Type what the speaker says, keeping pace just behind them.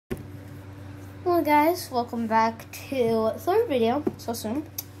Hello guys, welcome back to third video, so soon.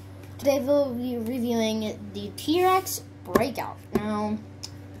 Today we'll be reviewing the T-Rex Breakout. Now,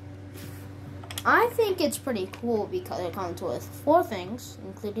 I think it's pretty cool because it comes with 4 things,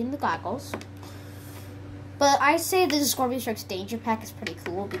 including the goggles. But I say the Scorpius Rex Danger Pack is pretty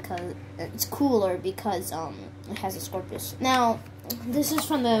cool because it's cooler because it has a Scorpius. Now, this is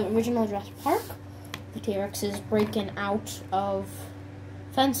from the original Jurassic Park. The T-Rex is breaking out of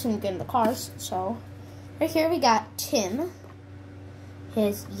fence and get in the cars. So right here we got Tim,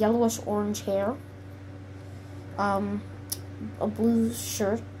 his yellowish orange hair, a blue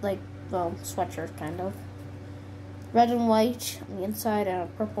shirt, like, well, sweatshirt kind of, red and white on the inside, and a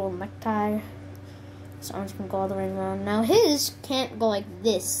purple necktie. His arms can go all the way around. Now his can't go like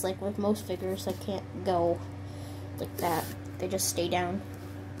this, like with most figures. They can't go like that. They just stay down.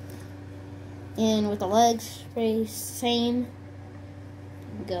 And with the legs, pretty same.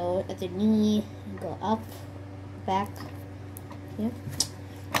 Go at the knee, go up, back. Yeah.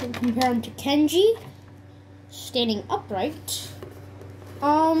 Then compare him to Kenji, standing upright.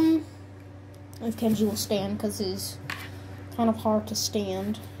 If Kenji will stand, because he's kind of hard to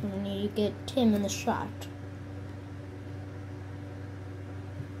stand, and then you get Tim in the shot.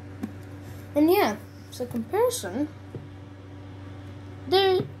 And yeah, so comparison.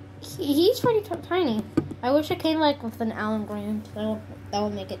 He's pretty tiny. I wish it came like with an Allen Grant. That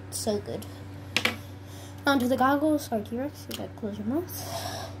would make it so good. Onto the goggles. Sorry, T-Rex, you gotta close your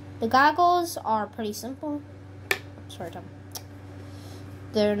mouth. The goggles are pretty simple. Sorry, Tom.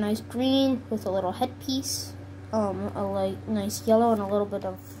 They're nice green with a little headpiece, a nice yellow and a little bit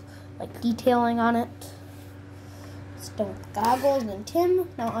of like detailing on it. Let's go with the goggles and Tim.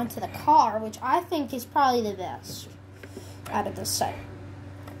 Now onto the car, which I think is probably the best out of this set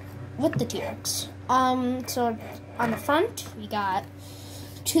with the T-Rex. So on the front, we got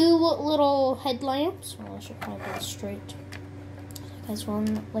 2 little headlamps. Well, I should probably get it straight. You guys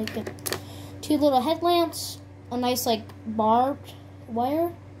won't like it. 2 little headlamps, a nice like barbed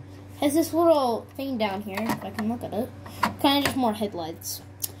wire. Has this little thing down here, if I can look at it. Kind of just more headlights.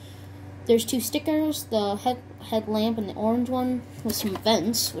 There's 2 stickers, the headlamp and the orange one with some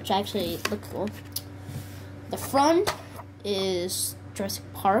vents, which actually look cool. The front is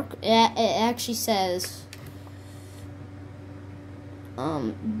Jurassic Park. It actually says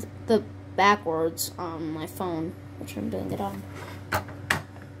the backwards on my phone, which I'm doing it on.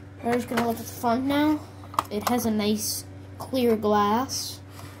 We're just gonna look at the front now. It has a nice clear glass.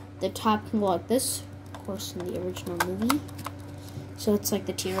 The top can go like this, of course, in the original movie. So it's like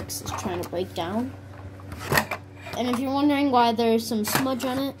the T-Rex is trying to break down. And if you're wondering why there's some smudge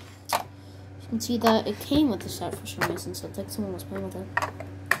on it, you can see that it came with the set for some reason, so it's like someone was playing with it.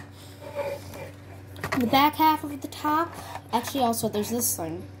 The back half of the top, actually also there's this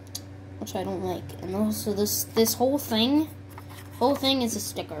thing, which I don't like. And also this whole thing is a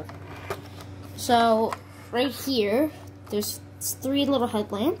sticker. So right here, there's 3 little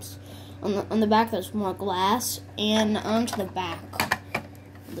headlamps. On the back there's more glass, and onto the back.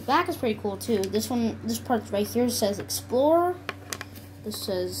 The back is pretty cool too. This part right here says Explorer. This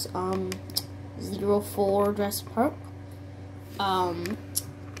says 04 Jurassic Park.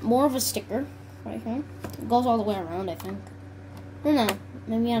 More of a sticker right here. It goes all the way around, I think. I don't know.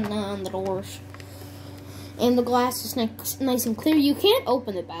 Maybe on the doors. And the glass is nice and clear. You can't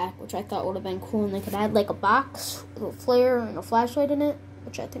open the back, which I thought would have been cool. And they could add like a box with a flare and a flashlight in it,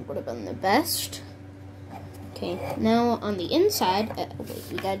 which I think would have been the best. Okay, now on the inside, wait,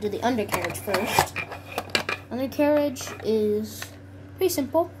 we gotta do the undercarriage first. Undercarriage is pretty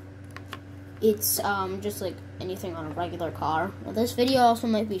simple. It's just like anything on a regular car. Now, this video also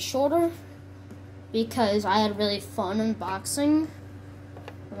might be shorter because I had really fun unboxing.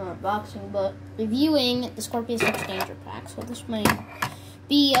 Not unboxing, but reviewing the Scorpius Rex Danger Pack. So this might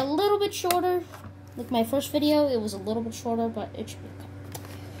be a little bit shorter. Like my first video, it was a little bit shorter, but it should be okay.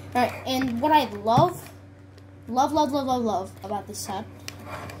 Alright, and what I love about this set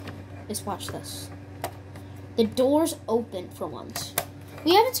is, watch this. The doors open for once.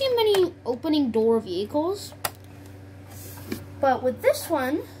 We haven't seen many opening door vehicles, but with this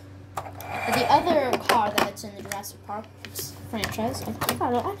one, the other car that's in the Jurassic Park franchise, I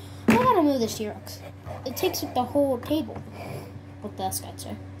gotta move this T-Rex. It takes up the whole table, what the guy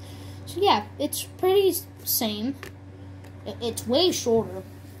say. So yeah, it's pretty same. It's way shorter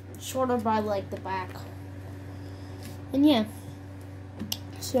by like the back. And yeah,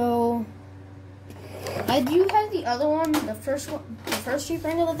 so I do have the other one, the first Jeep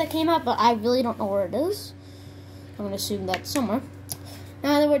Wrangler that came out, but I really don't know where it is. I'm gonna assume that's somewhere.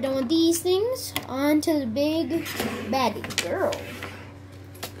 Now that we're done with these things, on to the big baddie girl.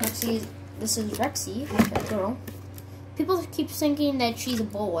 Let's see this is Rexy, that girl. People keep thinking that she's a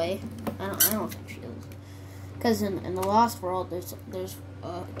boy. I don't think she is. Because in the Lost World, there's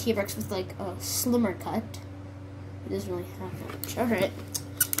a T-Rex with like a slimmer cut. It doesn't really have much. Alright.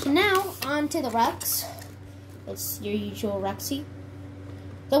 So now, on to the Rex. It's your usual Rexy.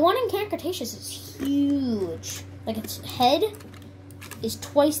 The one in Camp Cretaceous is huge. Like, its head is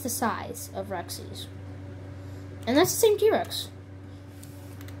twice the size of Rexy's. And that's the same T-Rex.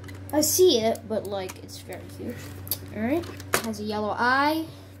 I see it, but like, it's very huge. Alright. Has a yellow eye.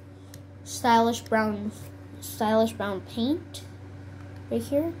 Stylish brown paint. Right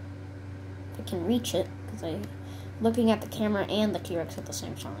here. If I can reach it, because I'm looking at the camera and the T-Rex at the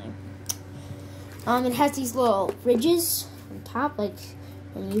same time. It has these little ridges on top, like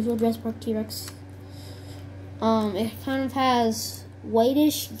an usual Jurassic T-Rex. It kind of has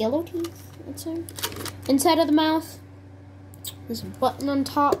whitish yellow teeth, I'd say. Inside of the mouth, there's a button on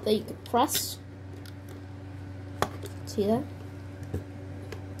top that you can press. See that?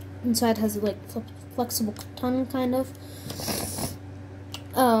 Inside has a like flexible tongue, kind of.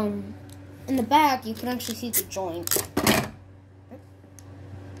 In the back, you can actually see the joint. I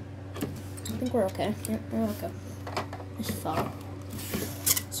think we're okay. Yeah, we're okay. Just fell.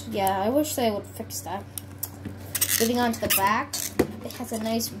 So yeah, I wish they would fix that. Moving on to the back, it has a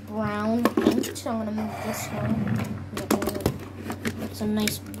nice brown paint. So I'm gonna move this one. It's a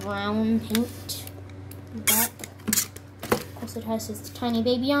nice brown paint. In the back. Of course, it has its tiny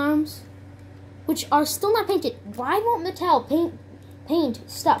baby arms, which are still not painted. Why won't Mattel paint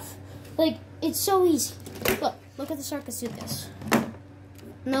stuff? Like, it's so easy. Look at the Sarcosuchus.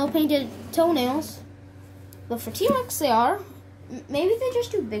 No painted toenails. But for T-Rex, they are. Maybe they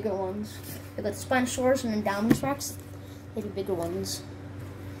just do bigger ones. They got Spinosaurus and Indominus Rex. They do bigger ones.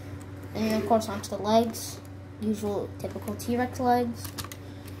 And of course, onto the legs. Usual, typical T-Rex legs.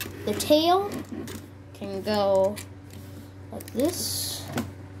 The tail can go like this.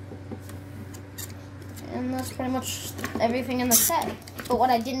 And that's pretty much everything in the set. But what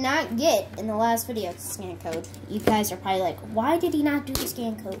I did not get in the last video is the scan code. You guys are probably like, why did he not do the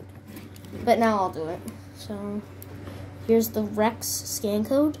scan code? But now I'll do it. So, here's the Rex scan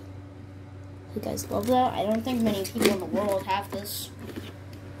code. You guys love that. I don't think many people in the world have this.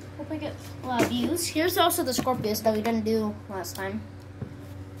 Hope I get a lot of views. Here's also the Scorpius that we didn't do last time.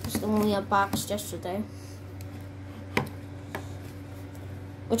 Just the one we unboxed yesterday.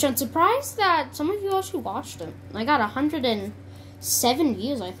 Which I'm surprised that some of you actually watched it. I got 107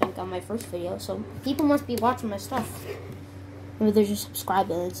 views, I think, on my first video. So people must be watching my stuff. Maybe they're just subscribed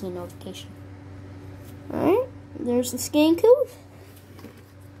and it's a notification. Alright, there's the scan code.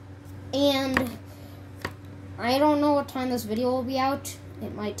 And I don't know what time this video will be out.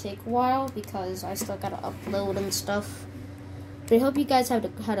 It might take a while because I still gotta upload and stuff. But I hope you guys had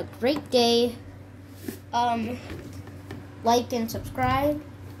a great day. Like and subscribe.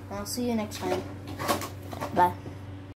 I'll see you next time. Bye.